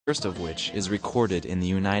first of which is recorded in the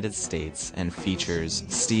United States and features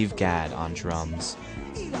Steve Gadd on drums.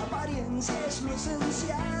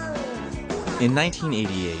 In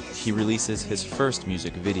 1988, he releases his first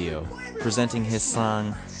music video, presenting his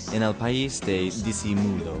song En el País de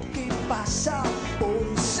Disimulo.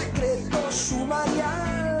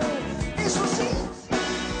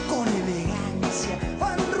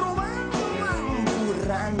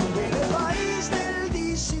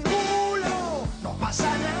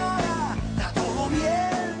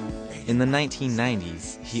 In the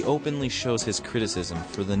 1990s, he openly shows his criticism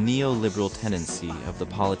for the neoliberal tendency of the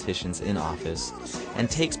politicians in office and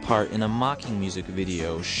takes part in a mocking music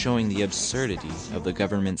video showing the absurdity of the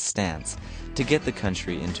government's stance to get the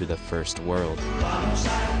country into the first world.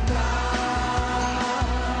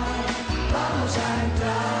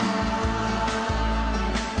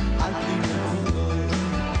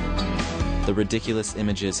 The ridiculous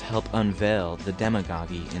images help unveil the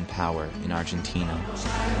demagoguery in power in Argentina.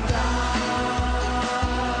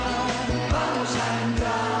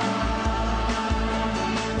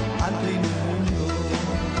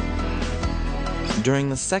 During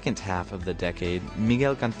the second half of the decade,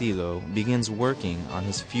 Miguel Cantillo begins working on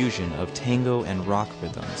his fusion of tango and rock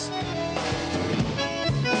rhythms.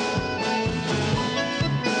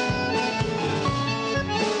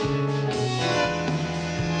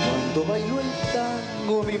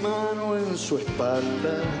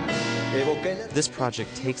 This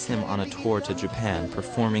project takes him on a tour to Japan,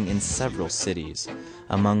 performing in several cities,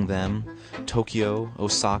 among them Tokyo,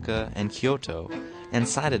 Osaka, and Kyoto, and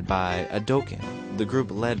cited by Adoken, the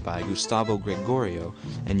group led by Gustavo Gregorio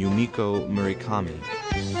and Yumiko Murakami.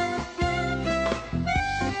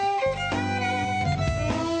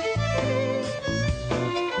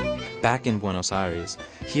 Back in Buenos Aires,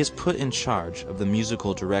 he is put in charge of the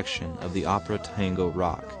musical direction of the opera tango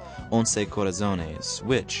rock, Once Corazones,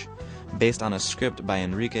 which, based on a script by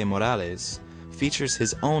Enrique Morales, features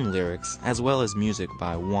his own lyrics as well as music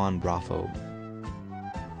by Juan Brafo.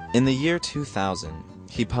 In the year 2000,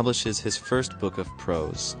 he publishes his first book of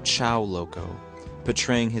prose, Ciao Loco,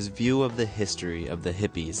 portraying his view of the history of the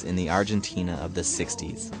hippies in the Argentina of the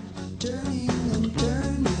 60s.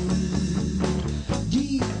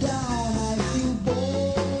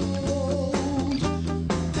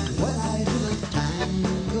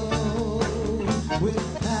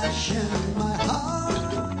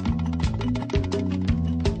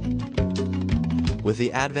 With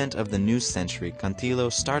the advent of the new century, Cantillo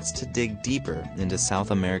starts to dig deeper into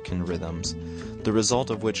South American rhythms, the result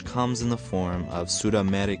of which comes in the form of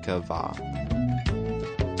Sudamerica Va.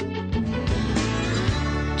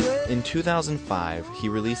 In 2005, he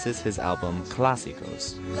releases his album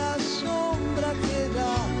Clásicos,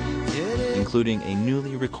 including a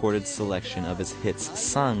newly recorded selection of his hits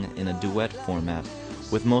sung in a duet format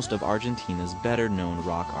with most of Argentina's better-known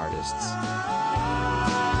rock artists.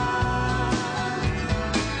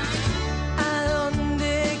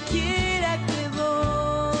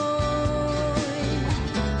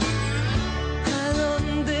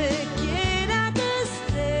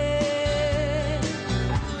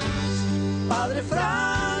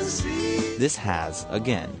 This has,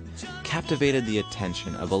 again, captivated the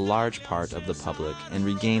attention of a large part of the public and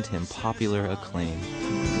regained him popular acclaim.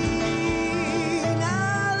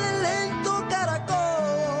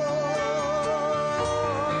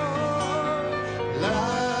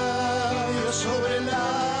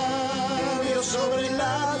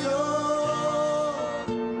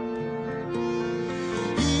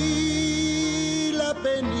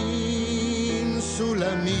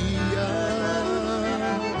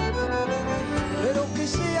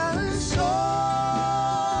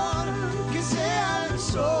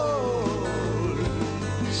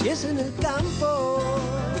 En el campo,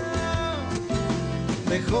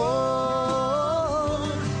 mejor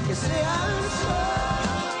que sea el sol.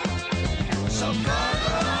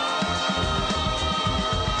 ¡Socorro!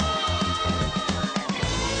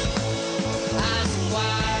 Has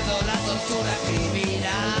jugado la tortura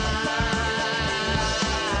criminal.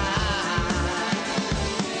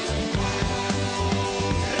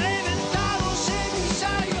 Reventados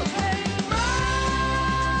emisarios del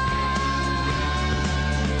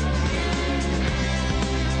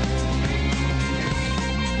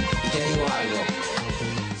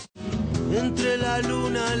entre la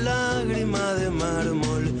luna, lágrima de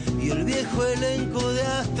mármol y el viejo elenco de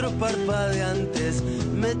astros parpadeantes,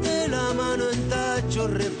 mete la mano en tachos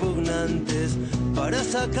repugnantes para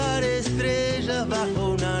sacar estrellas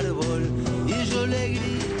bajo un árbol y yo le grito.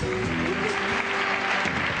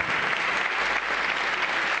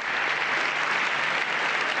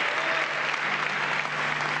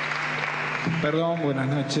 Perdón, buenas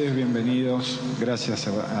noches, bienvenidos. Gracias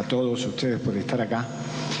a todos ustedes por estar acá.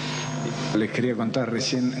 Les quería contar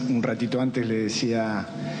recién, un ratito antes le decía,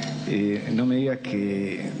 no me digas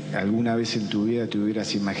que alguna vez en tu vida te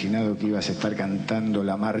hubieras imaginado que ibas a estar cantando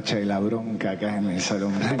la marcha de la bronca acá en el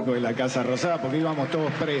Salón Blanco de la Casa Rosada, porque íbamos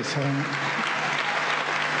todos presos, ¿no?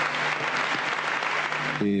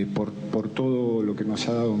 Por todo lo que nos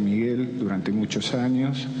ha dado Miguel durante muchos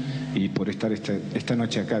años y por estar esta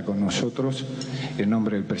noche acá con nosotros, en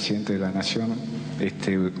nombre del presidente de la Nación,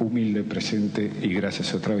 este humilde presente y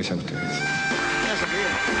gracias otra vez a ustedes.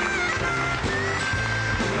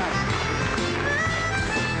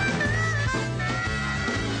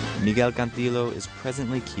 Miguel Cantillo is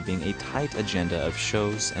presently keeping a tight agenda of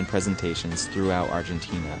shows and presentations throughout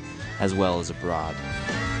Argentina, as well as abroad.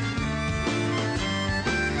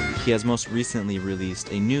 He has most recently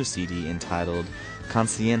released a new CD entitled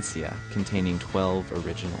Conciencia, containing 12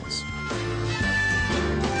 originals.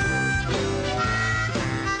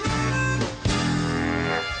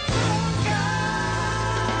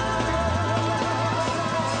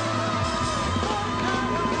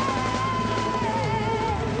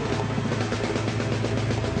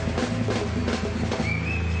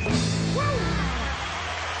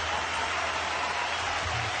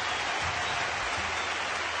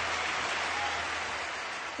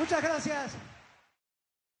 Muchas gracias.